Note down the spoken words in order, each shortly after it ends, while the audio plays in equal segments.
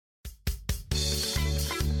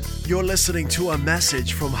You're listening to a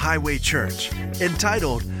message from Highway Church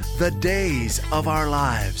entitled The Days of Our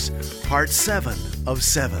Lives, Part 7 of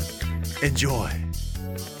 7. Enjoy.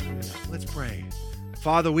 Let's pray.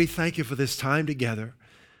 Father, we thank you for this time together.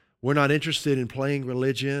 We're not interested in playing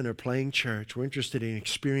religion or playing church. We're interested in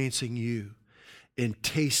experiencing you, in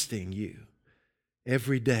tasting you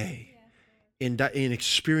every day, in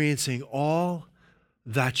experiencing all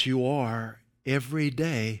that you are every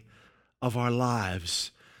day of our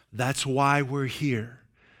lives. That's why we're here.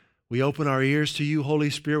 We open our ears to you, Holy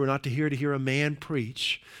Spirit. We're not here to hear a man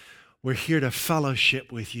preach. We're here to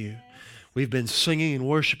fellowship with you. We've been singing and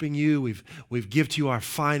worshiping you. We've given you our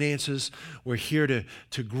finances. We're here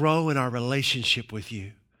to grow in our relationship with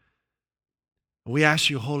you. We ask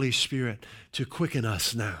you, Holy Spirit, to quicken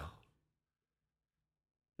us now.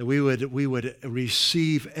 That we would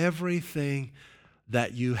receive everything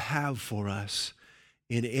that you have for us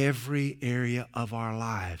in every area of our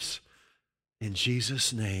lives. In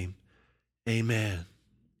Jesus' name, amen.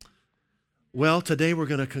 Well, today we're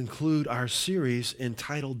going to conclude our series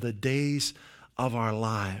entitled The Days of Our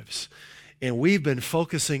Lives. And we've been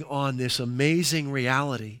focusing on this amazing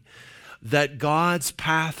reality that God's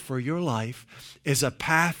path for your life is a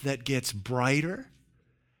path that gets brighter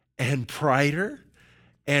and brighter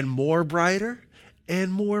and more brighter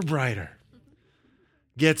and more brighter.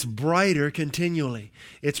 Gets brighter continually.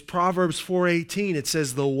 It's Proverbs 4:18. It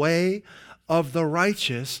says, the way of the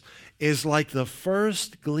righteous is like the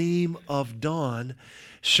first gleam of dawn,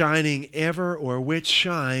 which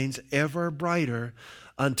shines ever brighter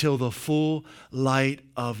until the full light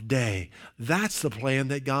of day. That's the plan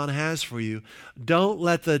that God has for you. Don't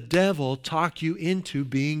let the devil talk you into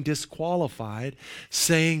being disqualified,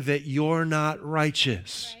 saying that you're not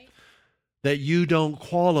righteous. Right. That you don't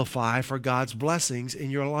qualify for God's blessings in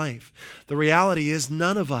your life. The reality is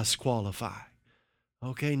none of us qualify.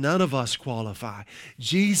 Okay, none of us qualify.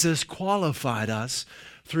 Jesus qualified us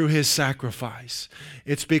through his sacrifice.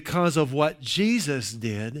 It's because of what Jesus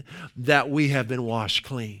did that we have been washed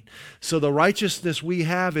clean. So the righteousness we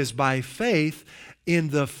have is by faith in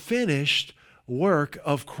the finished work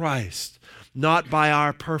of Christ, not by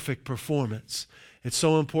our perfect performance. It's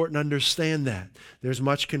so important to understand that. There's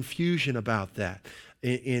much confusion about that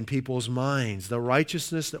in people's minds. The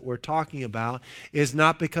righteousness that we're talking about is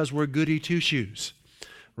not because we're goody two-shoes,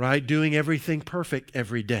 right? Doing everything perfect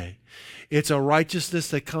every day. It's a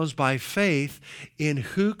righteousness that comes by faith in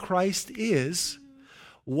who Christ is,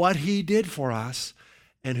 what he did for us,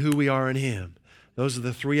 and who we are in him. Those are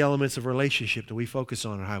the three elements of relationship that we focus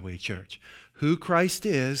on at Highway Church. Who Christ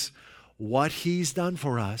is, what he's done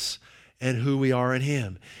for us, and who we are in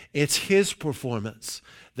him. It's his performance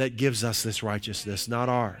that gives us this righteousness, not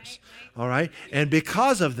ours. All right? And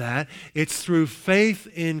because of that, it's through faith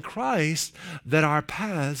in Christ that our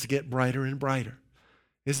paths get brighter and brighter.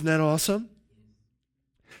 Isn't that awesome?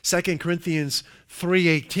 2 Corinthians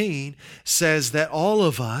 3:18 says that all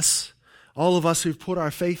of us who've put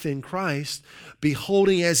our faith in Christ,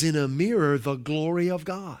 beholding as in a mirror the glory of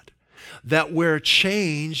God, that we're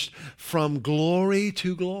changed from glory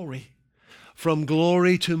to glory. From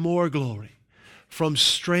glory to more glory, from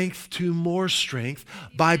strength to more strength,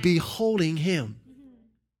 by beholding him,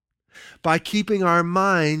 by keeping our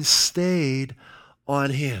minds stayed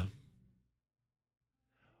on him.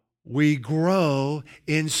 We grow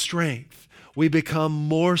in strength. We become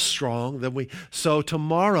more strong than we. So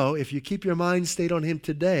tomorrow, if you keep your mind stayed on him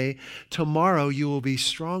today, tomorrow you will be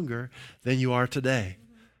stronger than you are today.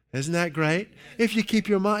 Isn't that great? If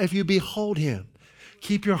you behold him.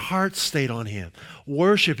 Keep your heart stayed on him.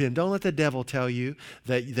 Worship him. Don't let the devil tell you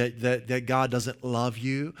that God doesn't love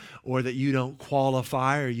you or that you don't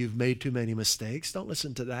qualify or you've made too many mistakes. Don't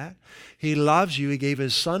listen to that. He loves you. He gave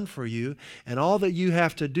his son for you. And all that you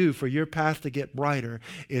have to do for your path to get brighter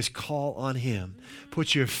is call on him.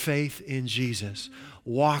 Put your faith in Jesus.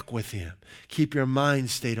 Walk with him. Keep your mind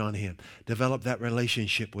stayed on him. Develop that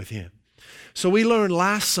relationship with him. So we learned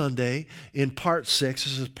last Sunday in part 6,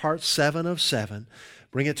 this is part 7 of 7,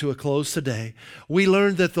 bring it to a close today. We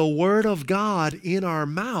learned that the word of God in our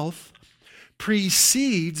mouth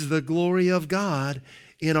precedes the glory of God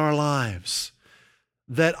in our lives.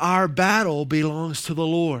 That our battle belongs to the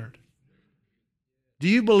Lord. Do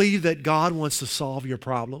you believe that God wants to solve your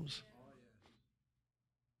problems?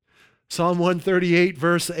 Psalm 138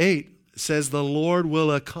 verse 8 says, the Lord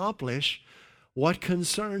will accomplish what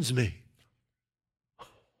concerns me.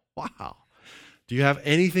 Wow. Do you have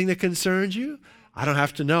anything that concerns you? I don't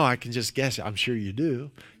have to know. I can just guess. I'm sure you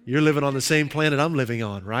do. You're living on the same planet I'm living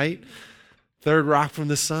on, right? Third rock from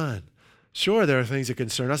the sun. Sure, there are things that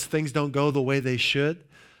concern us. Things don't go the way they should,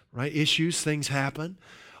 right? Issues, things happen.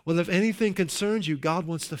 Well, if anything concerns you, God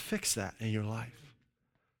wants to fix that in your life.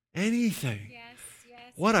 Anything. Yes, yes.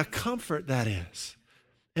 What a comfort that is.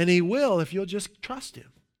 And He will if you'll just trust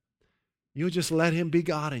Him. You'll just let Him be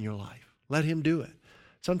God in your life. Let Him do it.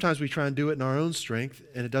 Sometimes we try and do it in our own strength,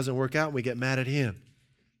 and it doesn't work out, and we get mad at Him.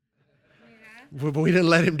 Yeah. But we didn't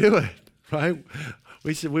let Him do it, right?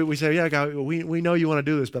 We say, yeah, God, we know you want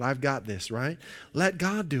to do this, but I've got this, right? Let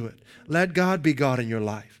God do it. Let God be God in your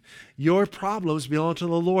life. Your problems belong to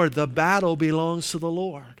the Lord. The battle belongs to the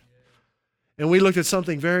Lord. And we looked at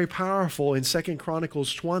something very powerful in 2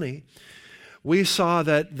 Chronicles 20. We saw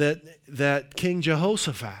that King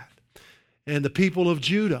Jehoshaphat and the people of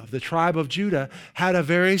Judah, the tribe of Judah, had a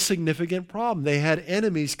very significant problem. They had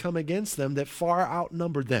enemies come against them that far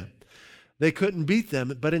outnumbered them. They couldn't beat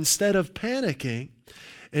them, but instead of panicking,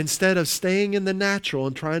 instead of staying in the natural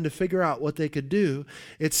and trying to figure out what they could do,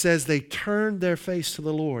 it says they turned their face to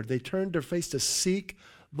the Lord. They turned their face to seek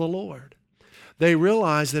the Lord. They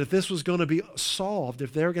realized that if this was going to be solved,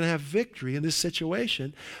 if they were going to have victory in this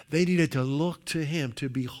situation, they needed to look to Him, to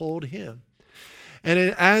behold Him. And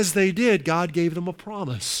as they did, God gave them a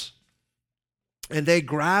promise. And they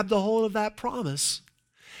grabbed a hold of that promise,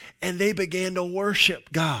 and they began to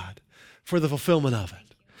worship God for the fulfillment of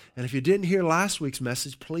it. And if you didn't hear last week's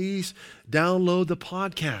message, please download the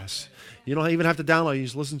podcast. You don't even have to download it. You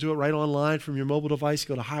just listen to it right online from your mobile device.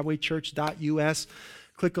 Go to highwaychurch.us.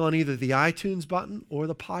 Click on either the iTunes button or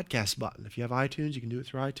the podcast button. If you have iTunes, you can do it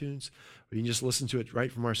through iTunes, or you can just listen to it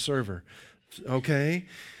right from our server. Okay?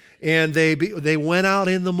 And they went out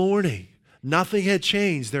in the morning. Nothing had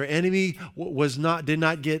changed. Their enemy did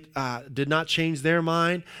not change their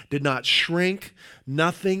mind, did not shrink.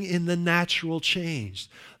 Nothing in the natural changed.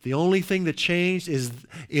 The only thing that changed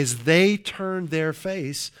is they turned their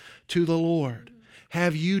face to the Lord.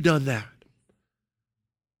 Have you done that?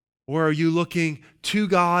 Or are you looking to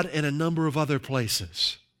God in a number of other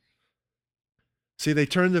places? See, they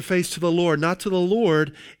turned their face to the Lord, not to the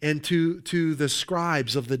Lord and to the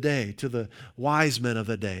scribes of the day, to the wise men of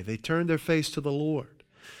the day. They turned their face to the Lord.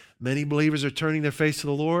 Many believers are turning their face to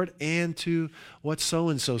the Lord and to what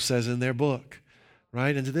so-and-so says in their book,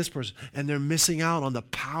 right? And to this person. And they're missing out on the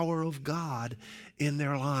power of God in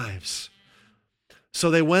their lives.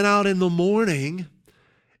 So they went out in the morning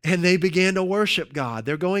and they began to worship God.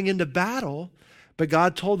 They're going into battle, but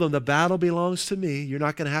God told them, the battle belongs to me. You're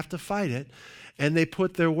not going to have to fight it. And they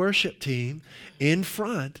put their worship team in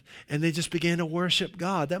front, and they just began to worship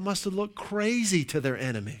God. That must have looked crazy to their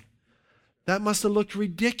enemy. That must have looked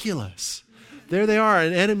ridiculous. There they are,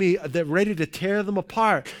 an enemy that ready to tear them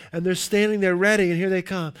apart, and they're standing there ready, and here they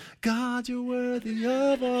come. God, you're worthy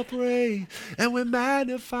of our praise, and we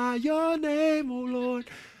magnify your name, O Lord.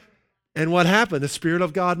 And what happened? The Spirit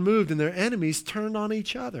of God moved, and their enemies turned on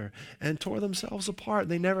each other and tore themselves apart.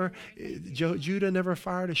 Judah never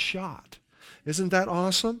fired a shot. Isn't that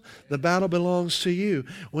awesome? The battle belongs to you.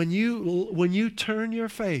 When you turn your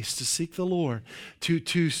face to seek the Lord,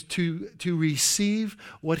 to receive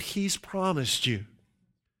what He's promised you,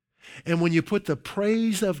 and when you put the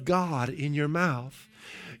praise of God in your mouth,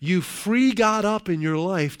 you free God up in your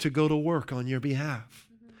life to go to work on your behalf.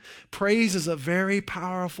 Praise is a very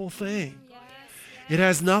powerful thing. It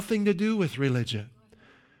has nothing to do with religion.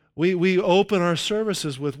 We open our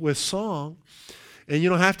services with song. And you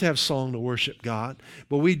don't have to have song to worship God,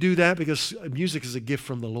 but we do that because music is a gift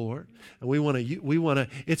from the Lord, and we want to.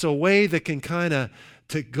 It's a way that can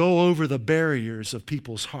to go over the barriers of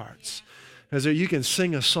people's hearts, because you can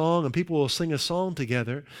sing a song and people will sing a song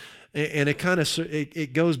together, and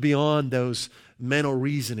it goes beyond those mental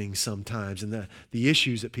reasonings sometimes and the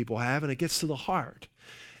issues that people have, and it gets to the heart.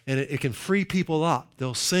 And it can free people up.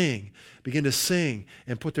 They'll begin to sing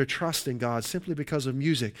and put their trust in God simply because of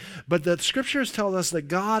music. But the Scriptures tell us that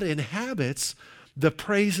God inhabits the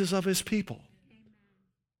praises of His people.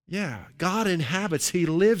 Yeah, God inhabits, He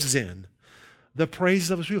lives in the praises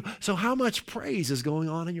of His people. So how much praise is going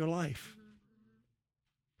on in your life?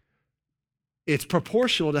 It's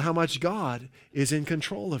proportional to how much God is in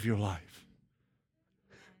control of your life.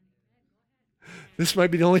 This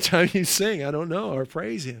might be the only time you sing, I don't know, or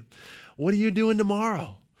praise Him. What are you doing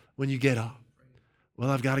tomorrow when you get up?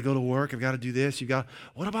 Well, I've got to go to work. I've got to do this.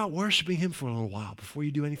 What about worshiping Him for a little while before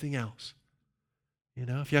you do anything else?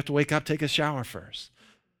 If you have to wake up, take a shower first.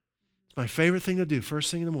 It's my favorite thing to do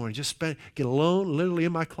first thing in the morning. Just get alone, literally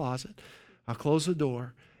in my closet. I'll close the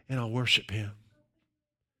door and I'll worship Him.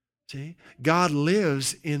 See? God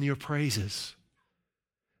lives in your praises.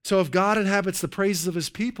 So if God inhabits the praises of His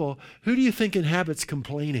people, who do you think inhabits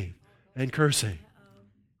complaining and cursing?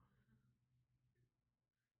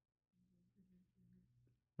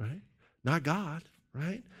 Right? Not God.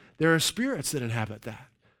 right? There are spirits that inhabit that,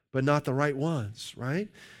 but not the right ones, right?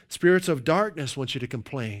 Spirits of darkness want you to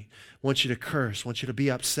complain, want you to curse, want you to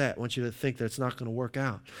be upset, want you to think that it's not going to work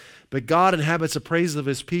out. But God inhabits the praises of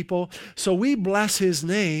his people, so we bless his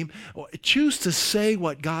name. Choose to say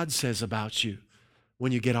what God says about you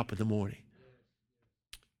when you get up in the morning.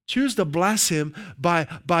 Choose to bless him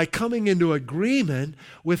by coming into agreement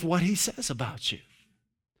with what he says about you.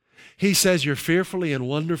 He says you're fearfully and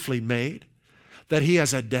wonderfully made, that he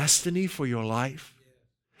has a destiny for your life,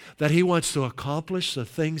 that he wants to accomplish the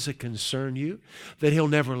things that concern you, that he'll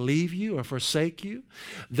never leave you or forsake you,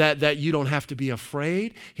 that you don't have to be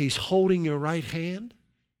afraid. He's holding your right hand.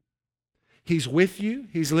 He's with you.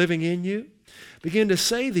 He's living in you. Begin to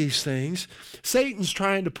say these things. Satan's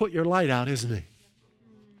trying to put your light out, isn't he?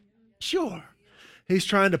 Sure. He's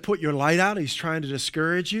trying to put your light out. He's trying to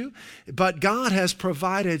discourage you. But God has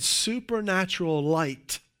provided supernatural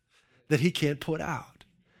light that he can't put out.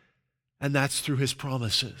 And that's through his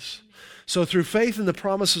promises. So through faith in the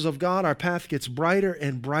promises of God, our path gets brighter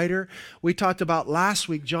and brighter. We talked about last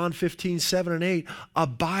week, John 15, 7 and 8,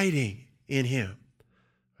 abiding in him.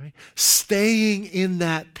 Right? Staying in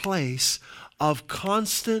that place of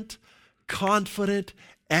constant, confident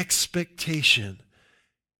expectation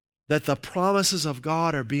that the promises of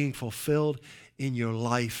God are being fulfilled in your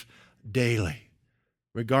life daily,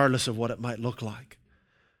 regardless of what it might look like.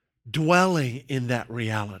 Dwelling in that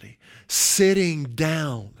reality, sitting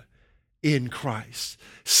down in Christ,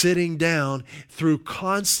 sitting down through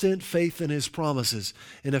constant faith in his promises.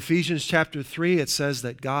 In Ephesians chapter 3, it says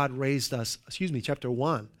that God raised us, chapter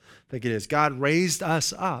 1, I think it is, God raised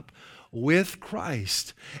us up with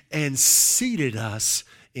Christ and seated us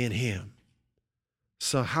in him.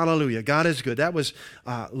 So hallelujah, God is good. That was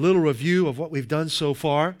a little review of what we've done so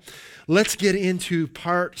far. Let's get into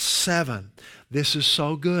part 7. This is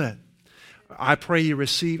so good. I pray you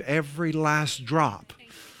receive every last drop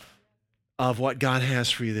of what God has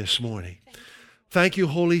for you this morning. Thank you,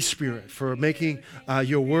 Holy Spirit, for making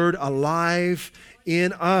your word alive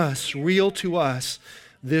in us, real to us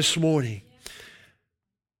this morning.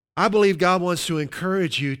 I believe God wants to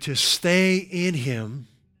encourage you to stay in him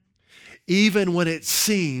even when it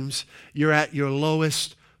seems you're at your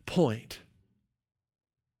lowest point.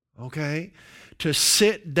 Okay? To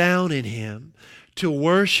sit down in him, to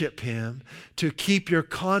worship him, to keep your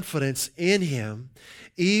confidence in him,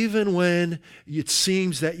 even when it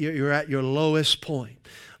seems that you're at your lowest point.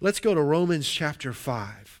 Let's go to Romans chapter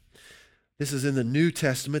 5. This is in the New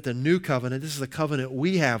Testament, the New Covenant. This is the covenant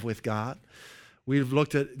we have with God. We've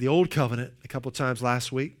looked at the Old Covenant a couple times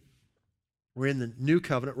last week. We're in the New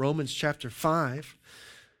Covenant, Romans chapter 5.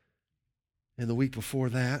 And the week before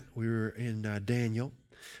that, we were in Daniel.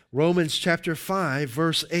 Romans chapter 5,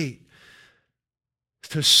 verse 8.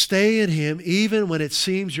 To stay in him even when it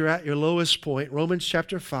seems you're at your lowest point. Romans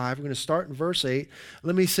chapter 5, we're going to start in verse 8.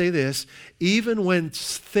 Let me say this. Even when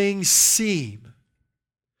things seem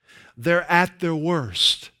they're at their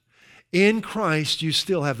worst, in Christ you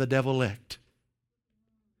still have the devil licked.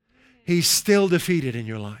 He's still defeated in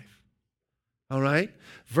your life. All right?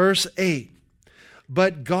 Verse 8.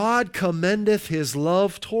 But God commendeth his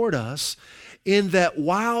love toward us in that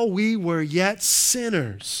while we were yet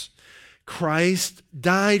sinners, Christ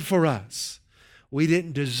died for us. We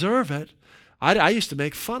didn't deserve it. I used to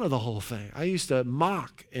make fun of the whole thing. I used to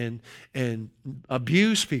mock and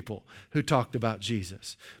abuse people who talked about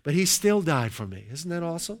Jesus. But he still died for me. Isn't that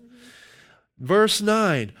awesome? Verse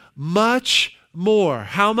 9. Much more.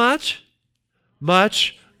 How much?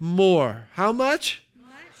 Much more. How much?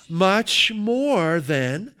 Much more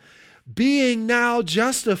than, being now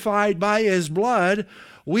justified by his blood,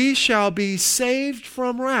 we shall be saved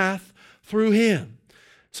from wrath through him.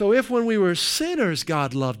 So if when we were sinners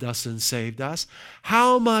God loved us and saved us,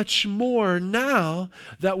 how much more now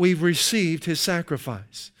that we've received his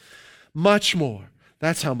sacrifice? Much more.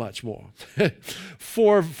 That's how much more.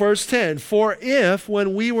 For verse 10, for if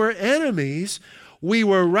when we were enemies, we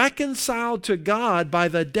were reconciled to God by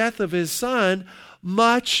the death of his Son,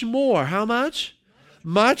 much more. How much?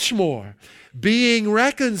 Much more. Being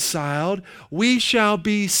reconciled, we shall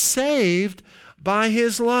be saved by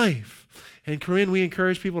his life. And Corinne, we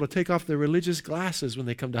encourage people to take off their religious glasses when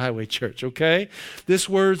they come to Highway Church, okay? This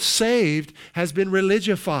word saved has been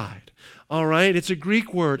religified. All right? It's a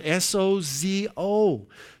Greek word, S-O-Z-O,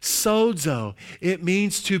 sozo. It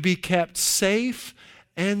means to be kept safe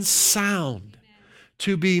and sound.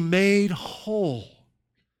 To be made whole.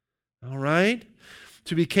 All right?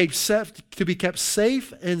 to be kept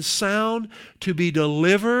safe and sound, to be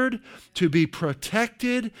delivered, to be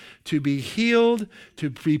protected, to be healed, to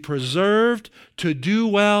be preserved, to do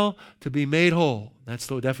well, to be made whole. That's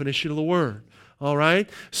the definition of the word. All right?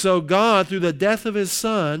 So God, through the death of his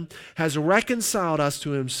Son, has reconciled us to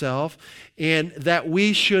himself, and that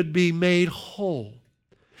we should be made whole,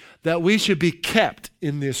 that we should be kept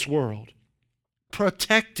in this world,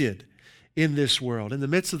 protected in this world, in the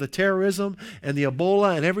midst of the terrorism and the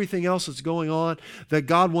Ebola and everything else that's going on, that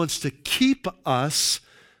God wants to keep us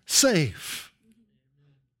safe.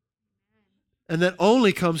 And that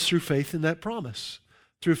only comes through faith in that promise,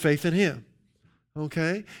 through faith in him.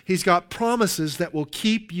 Okay? He's got promises that will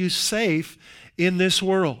keep you safe in this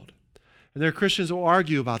world. And there are Christians who will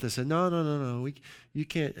argue about this and no. You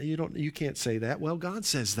can't say that. Well, God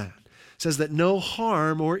says that. Says that no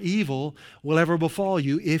harm or evil will ever befall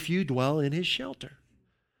you if you dwell in his shelter.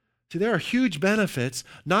 See, there are huge benefits,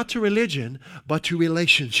 not to religion, but to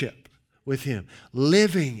relationship with him,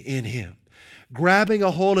 living in him, grabbing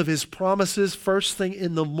a hold of his promises first thing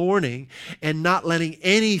in the morning and not letting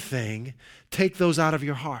anything take those out of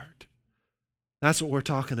your heart. That's what we're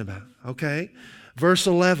talking about, okay? Verse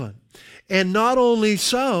 11, and not only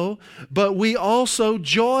so, but we also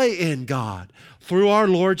joy in God through our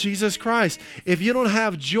Lord Jesus Christ. If you don't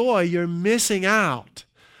have joy, you're missing out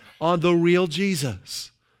on the real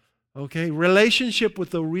Jesus. Okay? Relationship with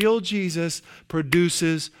the real Jesus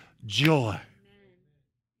produces joy.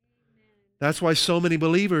 That's why so many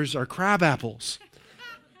believers are crab apples.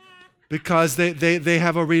 Because they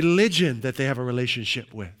have a religion that they have a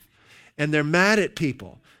relationship with. And they're mad at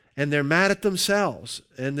people. And they're mad at themselves,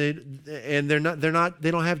 and they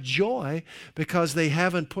don't have joy because they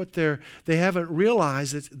haven't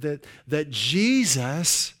realized that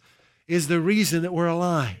Jesus is the reason that we're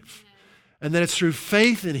alive. And that it's through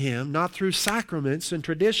faith in him, not through sacraments and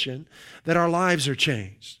tradition, that our lives are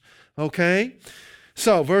changed. Okay?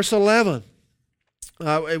 So, verse 11.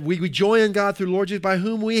 We joy in God through Lord Jesus, by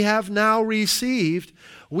whom we have now received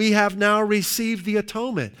the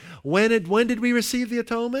atonement. When did we receive the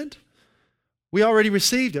atonement? We already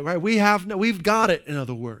received it, right? We've got it, in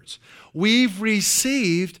other words. We've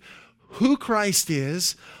received who Christ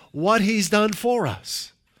is, what he's done for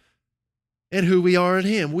us, and who we are in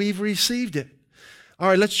him. We've received it. All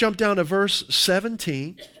right, let's jump down to verse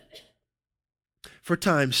 17 for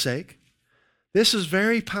time's sake. This is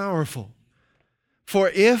very powerful. For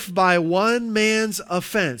if by one man's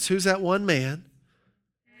offense, who's that one man?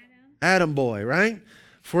 Adam boy, right?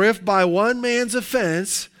 For if by one man's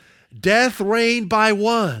offense, death reigned by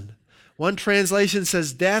one. One translation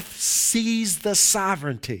says death seized the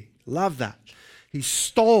sovereignty. Love that. He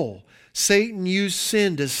stole. Satan used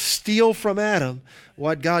sin to steal from Adam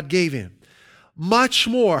what God gave him. Much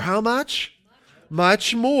more. How much?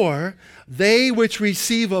 Much more. They which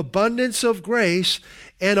receive abundance of grace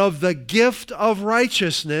and of the gift of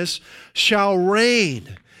righteousness shall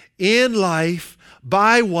reign in life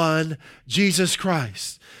by one, Jesus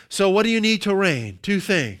Christ. So what do you need to reign? Two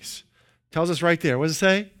things. Tells us right there. What does it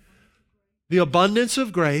say? The abundance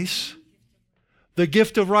of grace, the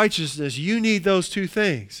gift of righteousness. You need those two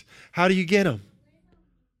things. How do you get them?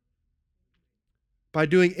 By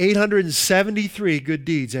doing 873 good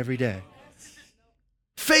deeds every day.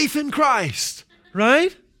 Faith in Christ,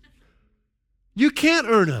 right? You can't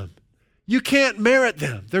earn them. You can't merit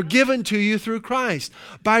them. They're given to you through Christ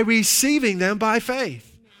by receiving them by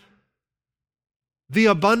faith. The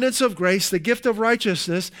abundance of grace, the gift of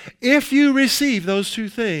righteousness. If you receive those two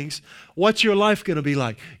things, what's your life going to be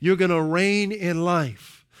like? You're going to reign in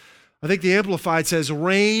life. I think the Amplified says,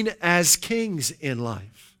 reign as kings in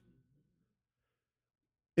life.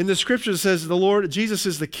 In the scripture it says Jesus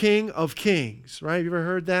is the King of kings, right? Have you ever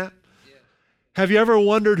heard that? Yeah. Have you ever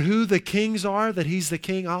wondered who the kings are that he's the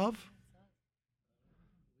king of?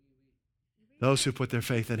 Those who put their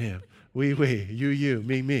faith in him. We, you,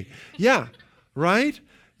 me. Yeah, right?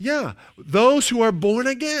 Yeah. Those who are born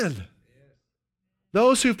again.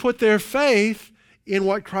 Those who put their faith in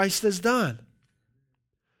what Christ has done.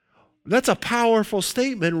 That's a powerful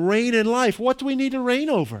statement. Reign in life. What do we need to reign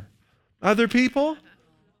over? Other people?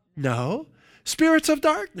 No. Spirits of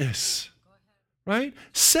darkness. Right?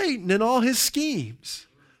 Satan and all his schemes.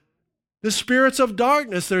 The spirits of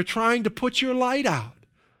darkness that are trying to put your light out.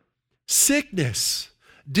 Sickness,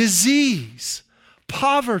 disease,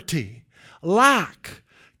 poverty, lack,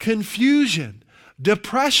 confusion,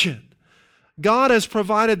 depression. God has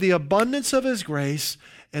provided the abundance of his grace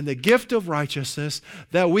and the gift of righteousness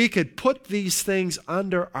that we could put these things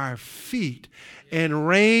under our feet and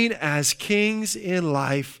reign as kings in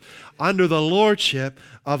life under the lordship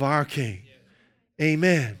of our King.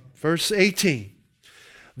 Amen. Verse 18.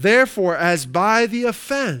 Therefore, as by the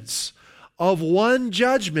offense of one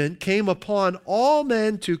judgment came upon all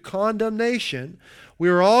men to condemnation, we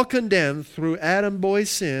are all condemned through Adam boy's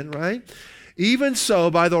sin, right? Even so,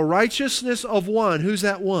 by the righteousness of one, who's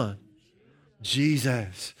that one?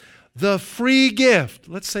 Jesus. The free gift.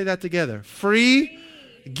 Let's say that together. Free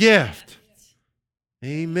gift.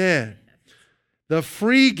 Amen. The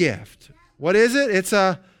free gift. What is it? It's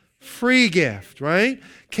a free gift, right?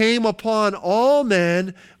 Came upon all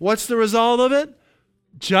men. What's the result of it?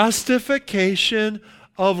 Justification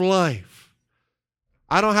of life.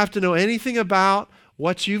 I don't have to know anything about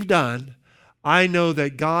what you've done. I know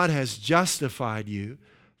that God has justified you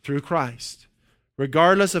through Christ.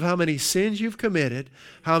 Regardless of how many sins you've committed,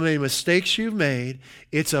 how many mistakes you've made,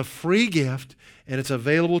 it's a free gift and it's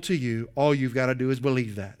available to you. All you've got to do is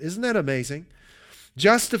believe that. Isn't that amazing?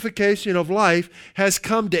 Justification of life has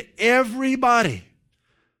come to everybody.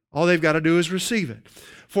 All they've got to do is receive it.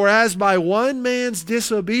 For as by one man's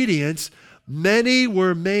disobedience, many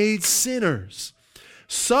were made sinners,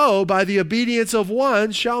 so by the obedience of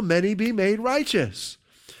one shall many be made righteous.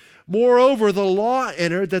 Moreover, the law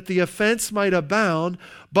entered that the offense might abound,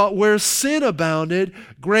 but where sin abounded,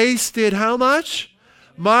 grace did how much?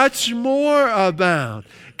 Much more abound.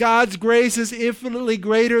 God's grace is infinitely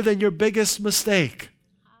greater than your biggest mistake.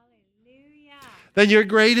 Hallelujah. Than your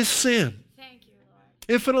greatest sin. Thank you, Lord.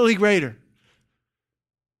 Infinitely greater.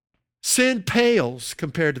 Sin pales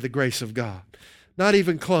compared to the grace of God. Not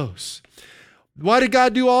even close. Why did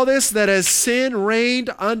God do all this? That as sin reigned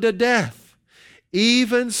unto death,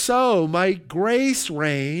 even so might grace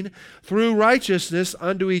reign through righteousness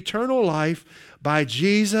unto eternal life by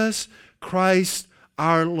Jesus Christ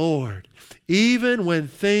our Lord. Even when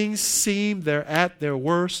things seem they're at their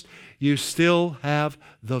worst, you still have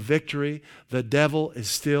the victory. The devil is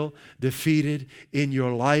still defeated in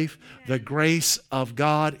your life. The grace of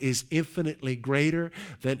God is infinitely greater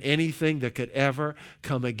than anything that could ever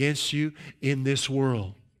come against you in this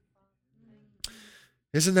world.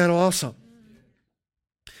 Isn't that awesome?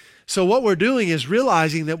 So what we're doing is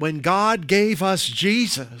realizing that when God gave us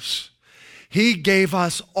Jesus, He gave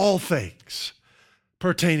us all things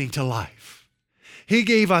pertaining to life. He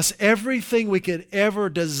gave us everything we could ever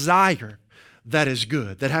desire that is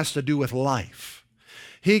good, that has to do with life.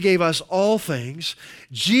 He gave us all things.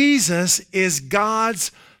 Jesus is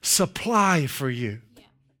God's supply for you.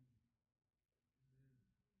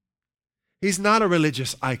 He's not a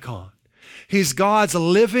religious icon. He's God's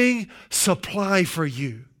living supply for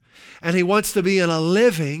you. And He wants to be in a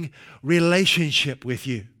living relationship with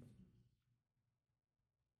you.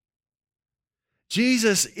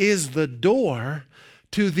 Jesus is the door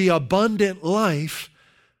to the abundant life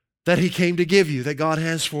that He came to give you, that God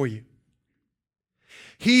has for you.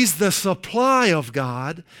 He's the supply of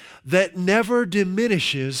God that never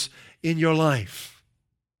diminishes in your life.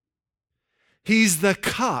 He's the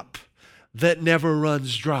cup that never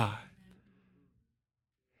runs dry.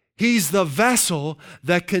 He's the vessel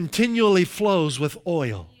that continually flows with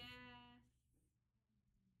oil.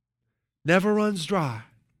 Never runs dry.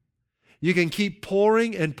 You can keep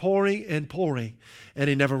pouring and pouring and pouring, and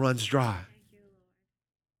it never runs dry.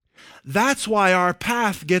 That's why our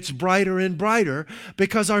path gets brighter and brighter,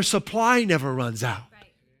 because our supply never runs out.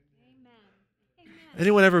 Right. Amen.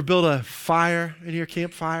 Anyone ever build a fire in your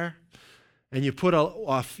campfire? And you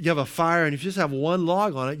you have a fire, and if you just have one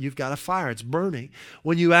log on it, you've got a fire. It's burning.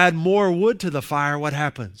 When you add more wood to the fire, what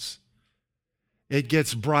happens? It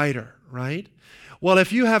gets brighter, right? Well,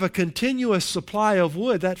 if you have a continuous supply of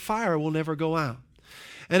wood, that fire will never go out.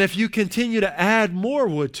 And if you continue to add more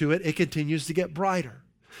wood to it, it continues to get brighter.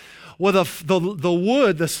 Well, the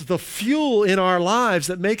wood, the fuel in our lives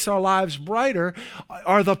that makes our lives brighter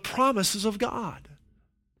are the promises of God.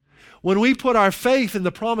 When we put our faith in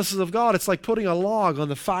the promises of God, it's like putting a log on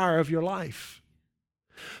the fire of your life.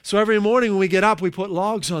 So every morning when we get up, we put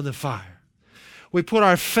logs on the fire. We put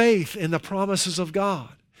our faith in the promises of God.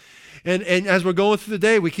 And as we're going through the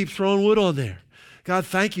day, we keep throwing wood on there. God,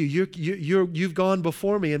 thank you. You've gone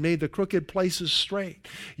before me and made the crooked places straight.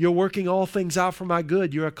 You're working all things out for my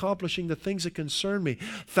good. You're accomplishing the things that concern me.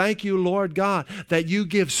 Thank you, Lord God, that you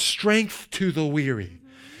give strength to the weary.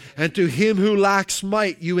 And to him who lacks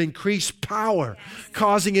might, you increase power,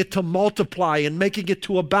 causing it to multiply and making it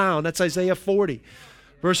to abound. That's Isaiah 40,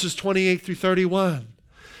 verses 28 through 31.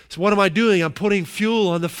 So what am I doing? I'm putting fuel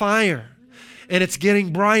on the fire, and it's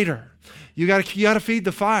getting brighter. You got to feed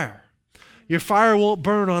the fire. Your fire won't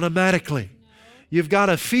burn automatically. You've got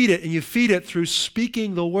to feed it, and you feed it through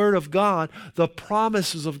speaking the word of God, the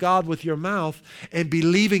promises of God with your mouth, and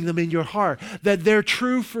believing them in your heart, that they're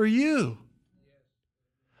true for you.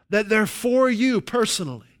 that they're for you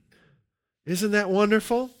personally. Isn't that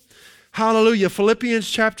wonderful? Hallelujah. Philippians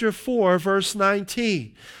chapter 4, verse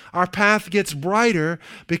 19. Our path gets brighter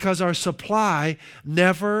because our supply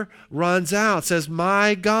never runs out. It says,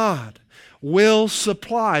 my God will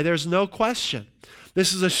supply. There's no question.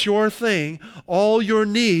 This is a sure thing. All your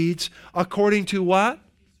needs according to what?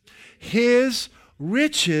 His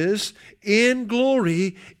riches in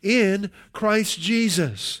glory in Christ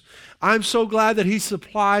Jesus. I'm so glad that He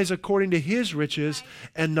supplies according to His riches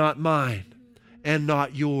and not mine and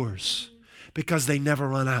not yours, because they never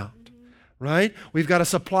run out, right? We've got a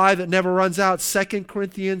supply that never runs out. 2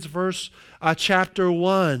 Corinthians chapter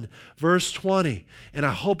 1, verse 20. And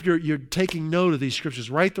I hope you're taking note of these scriptures.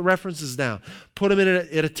 Write the references down. Put them in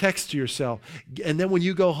a text to yourself. And then when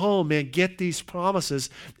you go home, man, get these promises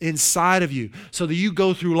inside of you so that you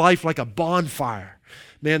go through life like a bonfire.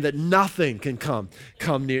 Man, that nothing can come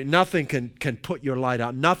near. Nothing can put your light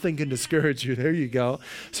out. Nothing can discourage you. There you go.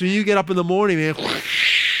 So you get up in the morning, man.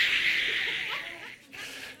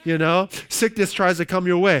 You know, sickness tries to come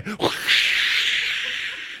your way.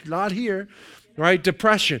 Not here, right?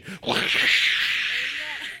 Depression.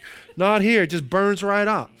 Not here. It just burns right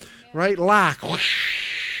up, right? Lack,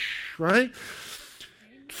 right?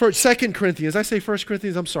 For 2 Corinthians, I say 1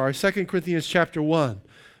 Corinthians, I'm sorry, 2 Corinthians chapter 1,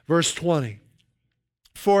 verse 20.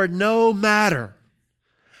 For no matter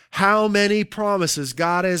how many promises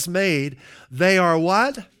God has made, they are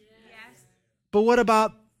what? Yes. But what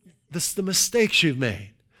about the mistakes you've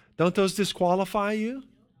made? Don't those disqualify you?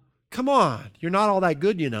 Come on, you're not all that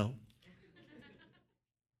good, you know.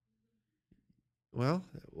 Well,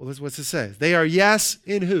 what's it say? They are yes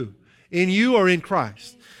in who? In you or in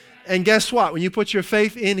Christ. And guess what? When you put your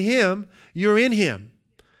faith in Him, you're in Him,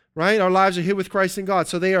 right? Our lives are hid with Christ in God.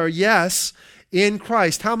 So they are yes in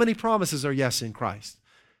Christ. How many promises are yes in Christ?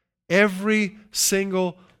 Every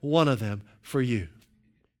single one of them for you.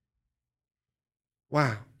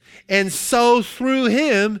 Wow. And so through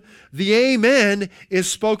Him, the amen is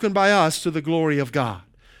spoken by us to the glory of God.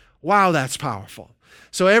 Wow, that's powerful.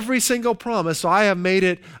 So every single promise, so I have made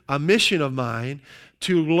it a mission of mine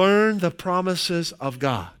to learn the promises of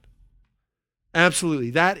God.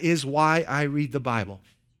 Absolutely. That is why I read the Bible.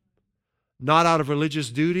 Not out of religious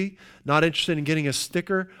duty, not interested in getting a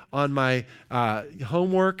sticker on my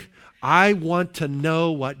homework. I want to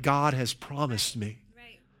know what God has promised me.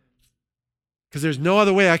 Because there's no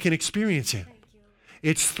other way I can experience Him.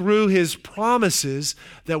 It's through His promises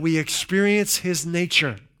that we experience His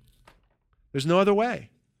nature. There's no other way.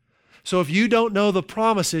 So if you don't know the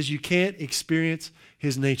promises, you can't experience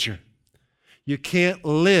His nature. You can't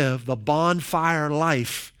live the bonfire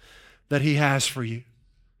life that He has for you.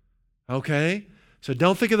 Okay? So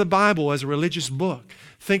don't think of the Bible as a religious book.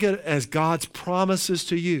 Think of it as God's promises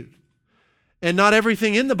to you. And not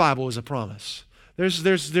everything in the Bible is a promise.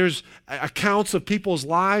 There's accounts of people's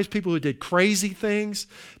lives, people who did crazy things,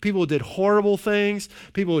 people who did horrible things,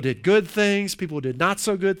 people who did good things, people who did not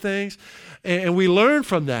so good things. And we learn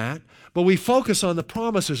from that, but we focus on the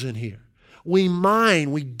promises in here. We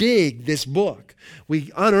mine, we dig this book.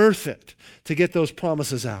 We unearth it to get those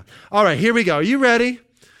promises out. All right, here we go. Are you ready?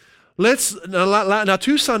 Now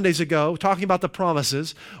 2 Sundays ago, talking about the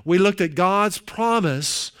promises, we looked at God's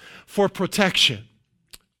promise for protection.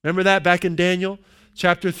 Remember that back in Daniel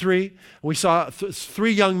chapter 3? We saw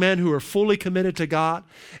 3 young men who were fully committed to God,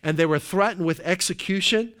 and they were threatened with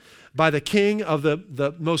execution by the king of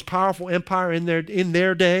the most powerful empire in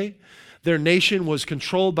their day. Their nation was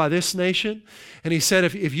controlled by this nation. And he said,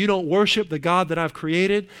 if you don't worship the God that I've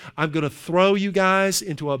created, I'm going to throw you guys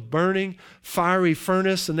into a burning, fiery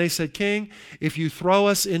furnace. And they said, King, if you throw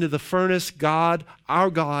us into the furnace, God, our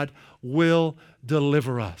God, will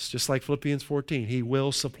deliver us. Just like Philippians 14, He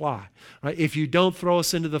will supply. Right? If you don't throw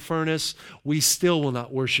us into the furnace, we still will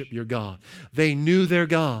not worship your God. They knew their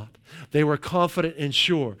God. They were confident and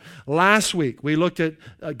sure. Last week, we looked at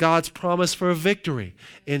God's promise for a victory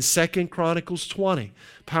in 2 Chronicles 20.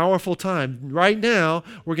 Powerful time. Right now,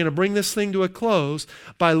 we're going to bring this thing to a close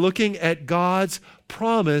by looking at God's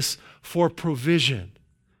promise for provision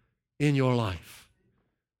in your life.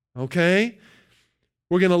 Okay?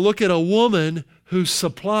 We're going to look at a woman whose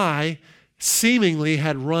supply seemingly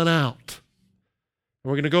had run out.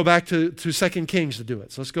 And we're going to go back to 2 Kings to do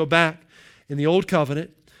it. So let's go back in the Old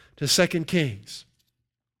Covenant to 2 Kings.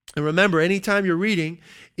 And remember, anytime you're reading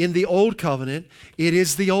in the Old Covenant, it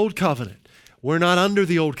is the Old Covenant. We're not under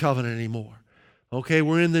the Old Covenant anymore. Okay,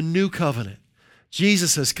 we're in the New Covenant.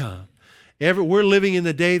 Jesus has come. We're living in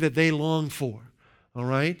the day that they long for. All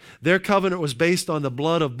right? Their covenant was based on the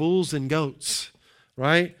blood of bulls and goats,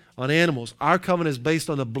 right? On animals. Our covenant is based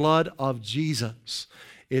on the blood of Jesus.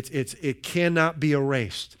 It cannot be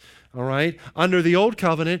erased. All right? Under the old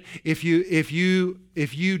covenant, if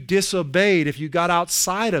you disobeyed, if you got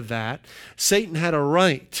outside of that, Satan had a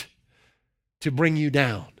right to bring you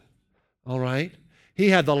down. All right? He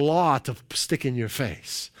had the law to stick in your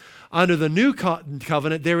face. Under the new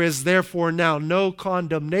covenant, there is therefore now no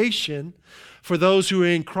condemnation for those who are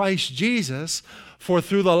in Christ Jesus, for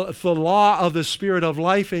through the law of the Spirit of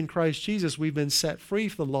life in Christ Jesus, we've been set free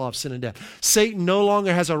from the law of sin and death. Satan no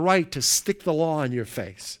longer has a right to stick the law in your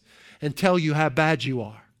face and tell you how bad you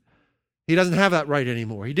are. He doesn't have that right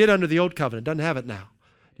anymore. He did under the old covenant, doesn't have it now.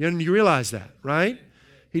 You realize that, right?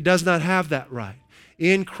 He does not have that right.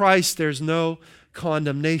 In Christ, there's no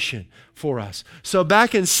condemnation for us. So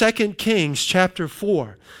back in 2 Kings chapter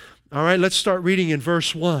 4, all right, let's start reading in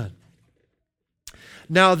verse 1.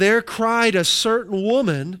 Now there cried a certain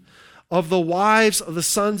woman of the wives of the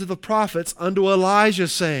sons of the prophets unto Elijah,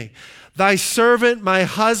 saying, Thy servant, my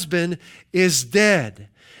husband, is dead,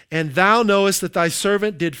 and thou knowest that thy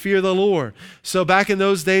servant did fear the Lord. So back in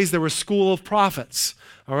those days, there was a school of prophets.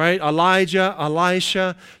 All right, Elijah,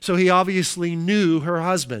 Elisha. So he obviously knew her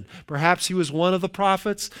husband. Perhaps he was one of the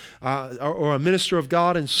prophets or a minister of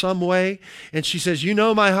God in some way. And she says, you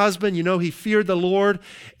know my husband, you know he feared the Lord.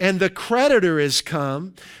 And the creditor is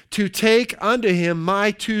come to take unto him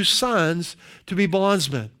my 2 sons to be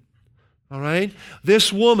bondsmen. All right,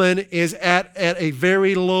 this woman is at a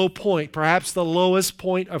very low point, perhaps the lowest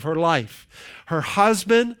point of her life. Her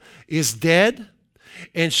husband is dead.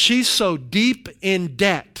 And she's so deep in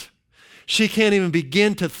debt, she can't even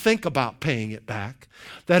begin to think about paying it back,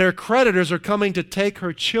 that her creditors are coming to take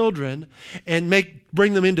her children and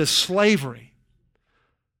bring them into slavery.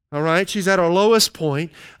 All right? She's at her lowest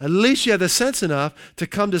point. At least she had the sense enough to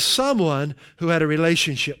come to someone who had a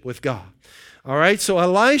relationship with God. All right? So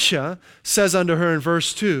Elisha says unto her in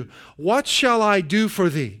verse 2, What shall I do for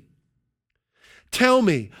thee? Tell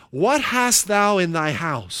me, what hast thou in the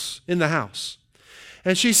house?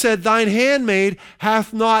 And she said, Thine handmaid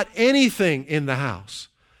hath not anything in the house.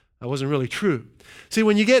 That wasn't really true. See,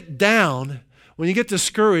 when you get down, when you get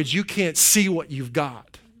discouraged, you can't see what you've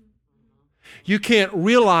got. You can't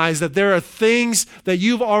realize that there are things that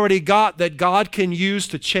you've already got that God can use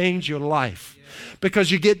to change your life. Because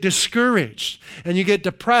you get discouraged and you get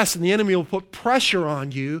depressed, and the enemy will put pressure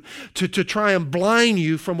on you to try and blind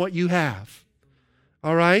you from what you have.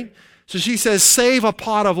 All right? So she says, save a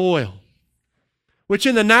pot of oil. Which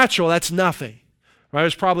in the natural, that's nothing, right?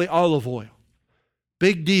 It's probably olive oil.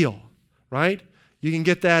 Big deal, right? You can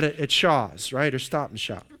get that at Shaw's, right? Or Stop and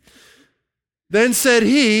Shop. Then said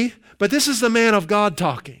he, but this is the man of God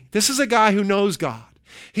talking. This is a guy who knows God.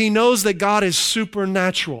 He knows that God is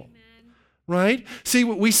supernatural, right? See,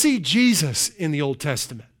 we see Jesus in the Old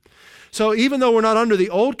Testament. So even though we're not under the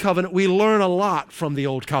Old Covenant, we learn a lot from the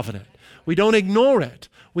Old Covenant. We don't ignore it.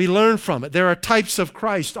 We learn from it. There are types of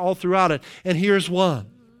Christ all throughout it, and here's one.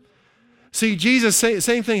 See, Jesus,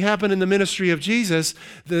 same thing happened in the ministry of Jesus.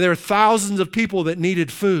 There are thousands of people that needed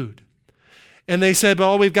food. And they said, but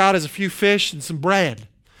all we've got is a few fish and some bread.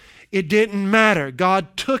 It didn't matter.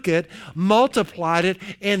 God took it, multiplied it,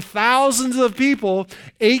 and thousands of people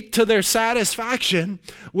ate to their satisfaction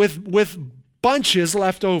with bunches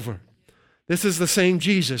left over. This is the same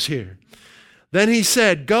Jesus here. Then he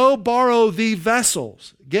said, Go borrow thee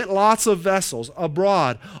vessels, get lots of vessels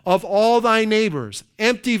abroad of all thy neighbors,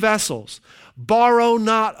 empty vessels, borrow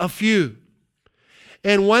not a few.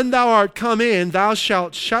 And when thou art come in, thou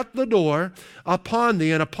shalt shut the door upon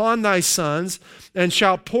thee and upon thy sons, and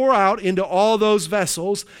shalt pour out into all those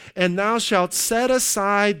vessels, and thou shalt set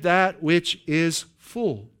aside that which is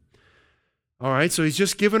full. All right, so he's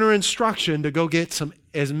just given her instruction to go get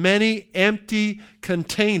as many empty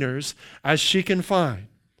containers as she can find.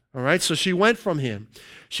 All right, so she went from him.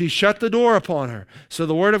 She shut the door upon her. So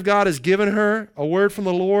the word of God has given her a word from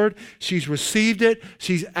the Lord. She's received it.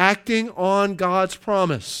 She's acting on God's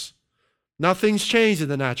promise. Nothing's changed in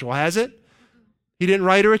the natural, has it? He didn't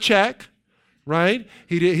write her a check, right?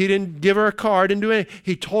 He didn't give her a card, didn't do anything.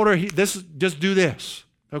 He told her, just do this.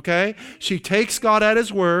 Okay? She takes God at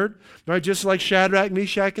his word, right? Just like Shadrach,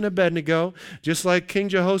 Meshach, and Abednego, just like King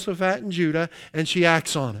Jehoshaphat and Judah, and she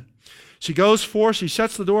acts on it. She goes forth, she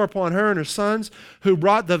shuts the door upon her and her sons who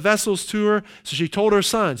brought the vessels to her. So she told her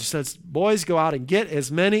sons, she says, boys, go out and get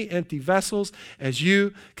as many empty vessels as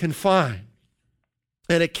you can find.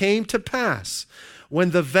 And it came to pass,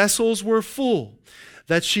 when the vessels were full,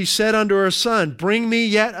 that she said unto her son, Bring me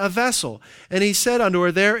yet a vessel. And he said unto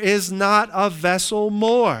her, There is not a vessel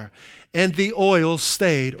more. And the oil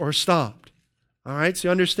stayed or stopped. All right, so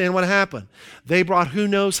you understand what happened. They brought who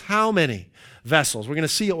knows how many vessels. We're going to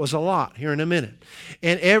see it was a lot here in a minute.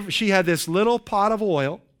 And she had this little pot of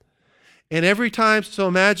oil. And every time, so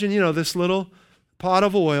imagine, this little pot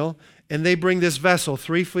of oil, and they bring this vessel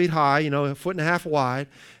 3 feet high, a foot and a half wide,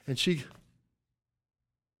 and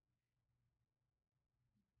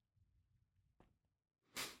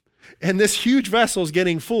and this huge vessel is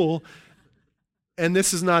getting full, and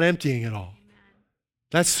this is not emptying at all.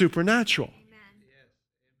 That's supernatural.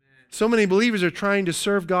 So many believers are trying to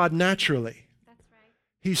serve God naturally. That's right.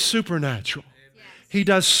 He's supernatural. Yes. He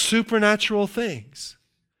does supernatural things.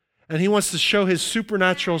 And He wants to show His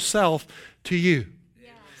supernatural self to you.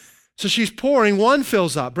 Yes. So she's pouring, one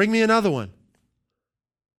fills up. Bring me another one.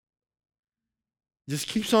 Just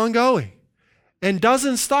keeps on going. And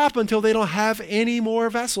doesn't stop until they don't have any more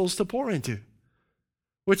vessels to pour into.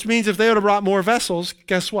 Which means if they would have brought more vessels,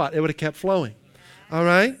 guess what? It would have kept flowing. All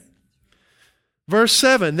right? Verse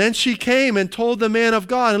 7, then she came and told the man of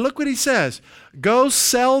God, and look what he says, go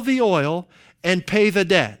sell the oil and pay the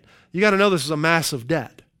debt. You got to know this is a massive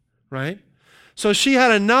debt, right? So she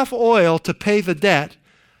had enough oil to pay the debt,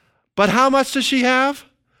 but how much does she have?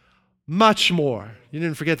 Much more. You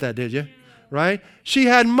didn't forget that, did you? Right? She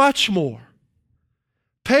had much more.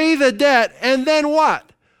 Pay the debt, and then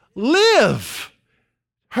what? Live.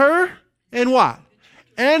 Her and what?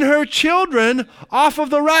 And her children off of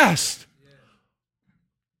the rest.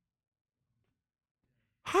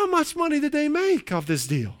 How much money did they make off this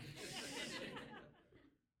deal?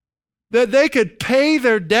 That they could pay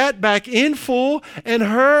their debt back in full and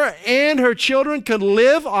her children could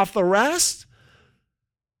live off the rest?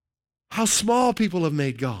 How small people have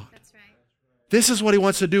made God. That's right. This is what He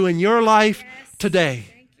wants to do in your life Yes. today,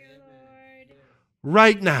 Thank you, Lord.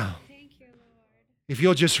 right now, Thank you, Lord. if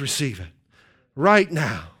you'll just receive it. Right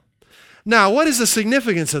now. Now, what is the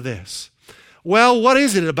significance of this? Well, what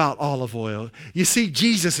is it about olive oil? You see,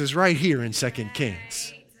 Jesus is right here in 2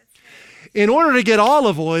 Kings. In order to get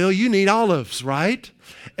olive oil, you need olives, right?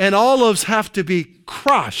 And olives have to be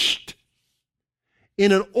crushed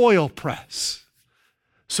in an oil press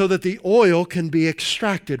so that the oil can be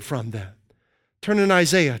extracted from them. Turn in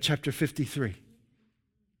Isaiah chapter 53.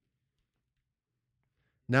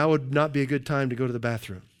 Now would not be a good time to go to the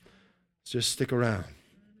bathroom. Just stick around.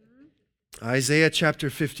 Isaiah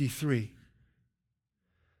chapter 53.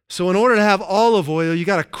 So in order to have olive oil, you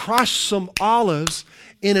got to crush some olives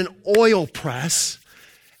in an oil press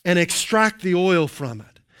and extract the oil from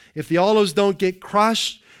it. If the olives don't get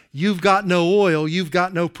crushed, you've got no oil, you've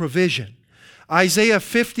got no provision. Isaiah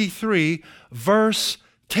 53, verse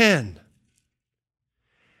 10.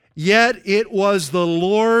 Yet it was the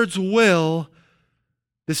Lord's will,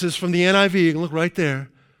 this is from the NIV, you can look right there,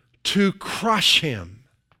 to crush him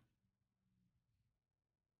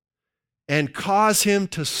and cause him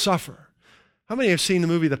to suffer. How many have seen the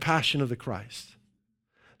movie The Passion of the Christ?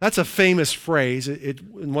 That's a famous phrase. It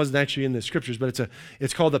wasn't actually in the scriptures, but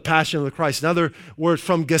it's called The Passion of the Christ. In other words,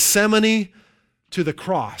 from Gethsemane to the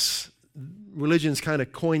cross. Religions kind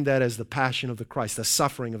of coined that as the passion of the Christ, the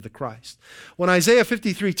suffering of the Christ. When Isaiah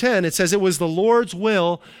 53:10, it says it was the Lord's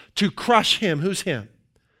will to crush him. Who's him?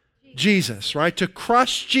 Jesus, right? To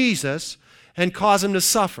crush Jesus and cause him to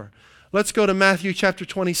suffer. Let's go to Matthew chapter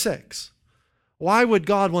 26. Why would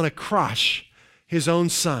God want to crush his own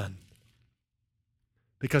son?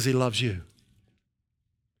 Because he loves you.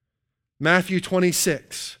 Matthew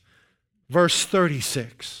 26, verse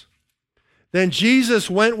 36. Then Jesus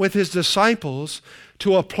went with his disciples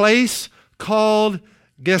to a place called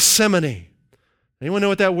Gethsemane. Anyone know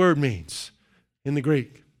what that word means in the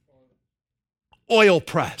Greek? Oil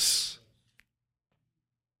press.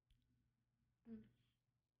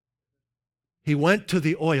 He went to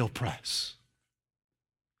the oil press.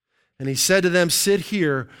 And he said to them, sit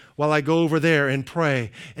here while I go over there and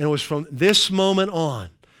pray. And it was from this moment on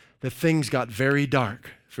that things got very dark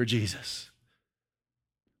for Jesus,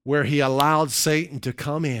 where he allowed Satan to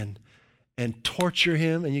come in and torture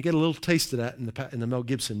him. And you get a little taste of that in the Mel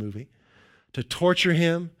Gibson movie. To torture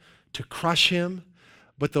him, to crush him.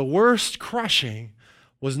 But the worst crushing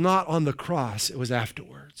was not on the cross, it was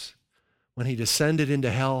afterwards, when he descended into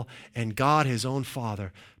hell and God, his own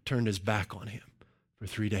Father, turned his back on him for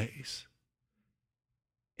 3 days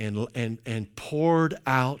and poured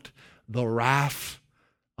out the wrath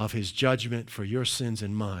of his judgment for your sins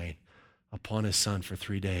and mine upon his son for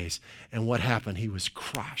 3 days. And what happened? He was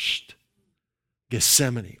crushed.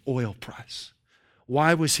 Gethsemane, oil press.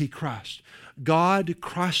 Why was he crushed? God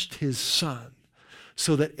crushed his son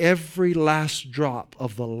so that every last drop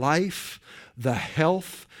of the life, the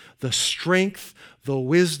health, the strength, the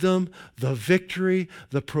wisdom, the victory,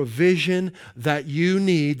 the provision that you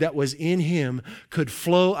need that was in Him could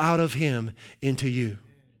flow out of Him into you.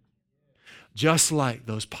 Just like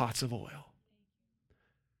those pots of oil.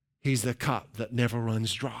 He's the cup that never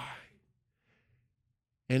runs dry.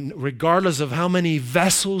 And regardless of how many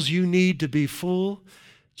vessels you need to be full,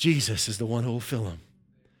 Jesus is the one who will fill them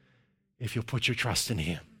if you'll put your trust in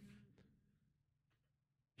Him.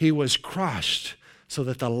 He was crushed so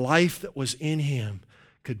that the life that was in Him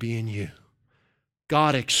could be in you.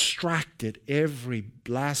 God extracted every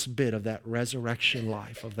last bit of that resurrection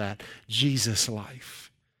life, of that Jesus life,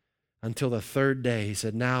 until the third day. He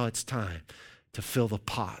said, now it's time to fill the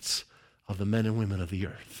pots of the men and women of the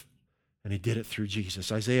earth. And He did it through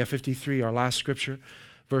Jesus. Isaiah 53, our last scripture,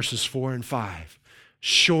 verses 4 and 5.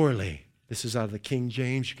 Surely, this is out of the King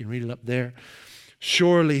James, you can read it up there.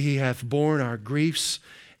 Surely He hath borne our griefs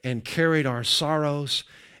and carried our sorrows,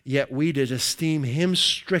 yet we did esteem Him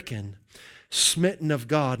stricken, smitten of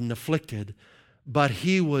God and afflicted, but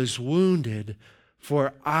He was wounded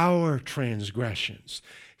for our transgressions.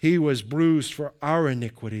 He was bruised for our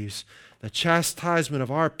iniquities. The chastisement of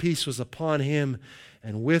our peace was upon Him,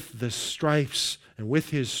 and with the stripes, and with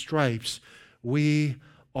His stripes, we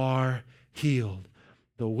are healed.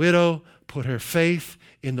 The widow put her faith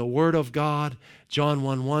in the Word of God. John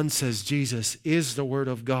 1:1 says Jesus is the Word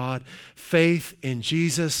of God. Faith in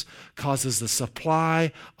Jesus causes the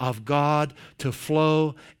supply of God to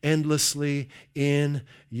flow endlessly in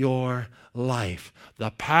your life.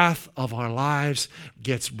 The path of our lives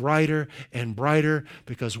gets brighter and brighter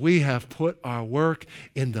because we have put our work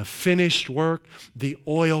in the finished work, the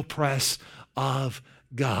oil press of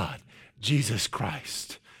God, Jesus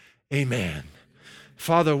Christ. Amen.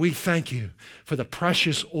 Father, we thank You for the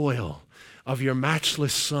precious oil of Your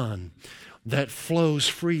matchless Son that flows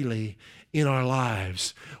freely in our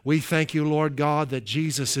lives. We thank You, Lord God, that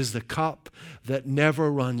Jesus is the cup that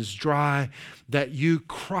never runs dry, that You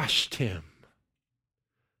crushed Him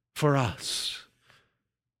for us,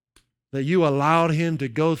 that You allowed Him to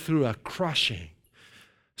go through a crushing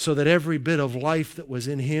so that every bit of life that was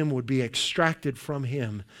in Him would be extracted from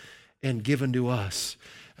Him and given to us.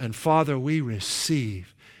 And Father, we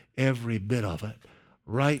receive every bit of it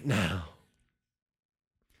right now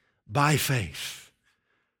by faith,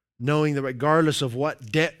 knowing that regardless of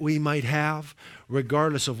what debt we might have,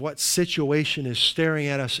 regardless of what situation is staring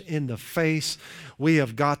at us in the face, we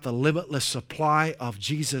have got the limitless supply of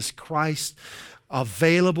Jesus Christ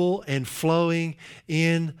available and flowing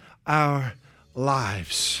in our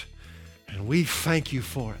lives. And we thank You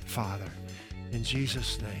for it, Father, in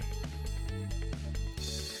Jesus' name.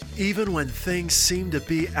 Even when things seem to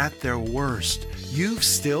be at their worst, you've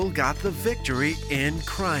still got the victory in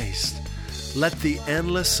Christ. Let the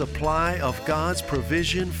endless supply of God's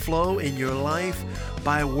provision flow in your life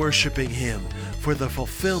by worshiping Him for the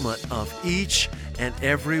fulfillment of each and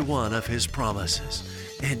every one of His promises.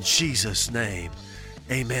 In Jesus' name,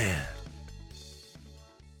 amen.